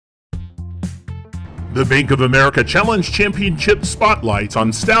The Bank of America Challenge Championship Spotlights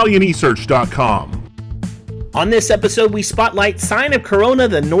on StallionEsearch.com. On this episode, we spotlight Sign of Corona,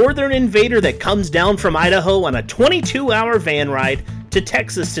 the northern invader that comes down from Idaho on a 22-hour van ride to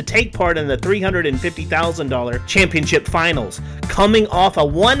Texas to take part in the $350,000 championship finals, coming off a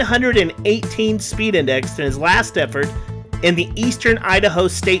 118 speed index in his last effort in the Eastern Idaho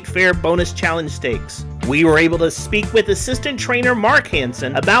State Fair Bonus Challenge Stakes. We were able to speak with assistant trainer Mark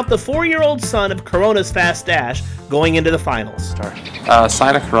Hansen about the 4-year-old son of Corona's Fast Dash going into the finals.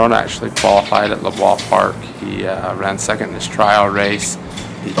 Sign of Corona actually qualified at Lavoie Park. He ran second in his trial race.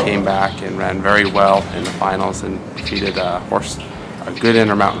 He came back and ran very well in the finals and defeated a good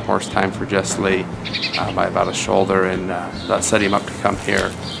Intermountain horse time for Jess Lee by about a shoulder, and that set him up to come here.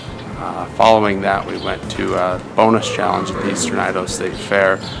 Following that, we went to a bonus challenge at the Eastern Idaho State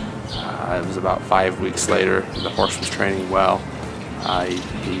Fair. It was about 5 weeks later. The horse was training well.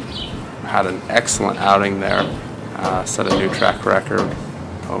 He had an excellent outing there, set a new track record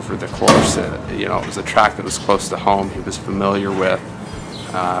over the course. It was a track that was close to home, he was familiar with.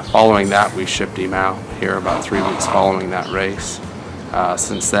 Following that, we shipped him out here about 3 weeks following that race.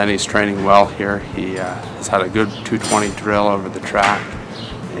 Since then, he's training well here. He has had a good 220 drill over the track,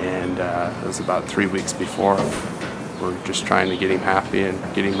 and it was about 3 weeks before. We're just trying to get him happy and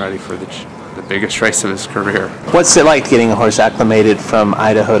get him ready for the biggest race of his career. What's it like getting a horse acclimated from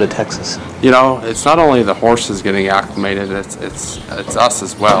Idaho to Texas? You know, it's not only the horses getting acclimated, it's us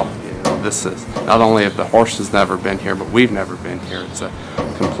as well. This is not only have the horses never been here, but we've never been here. It's a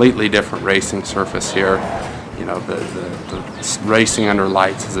completely different racing surface here. You know, the racing under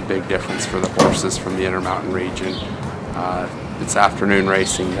lights is a big difference for the horses from the Intermountain region. It's afternoon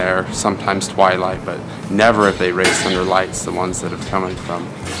racing there, sometimes twilight, but never have they raced under lights, the ones that have come from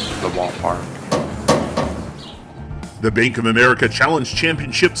Lavoie Park. The Bank of America Challenge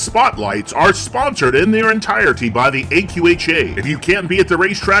Championship Spotlights are sponsored in their entirety by the AQHA. If you can't be at the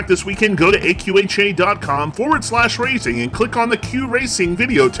racetrack this weekend, go to aqha.com/racing and click on the Q Racing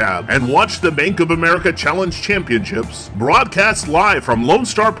video tab and watch the Bank of America Challenge Championships broadcast live from Lone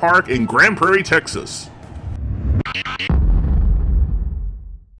Star Park in Grand Prairie, Texas.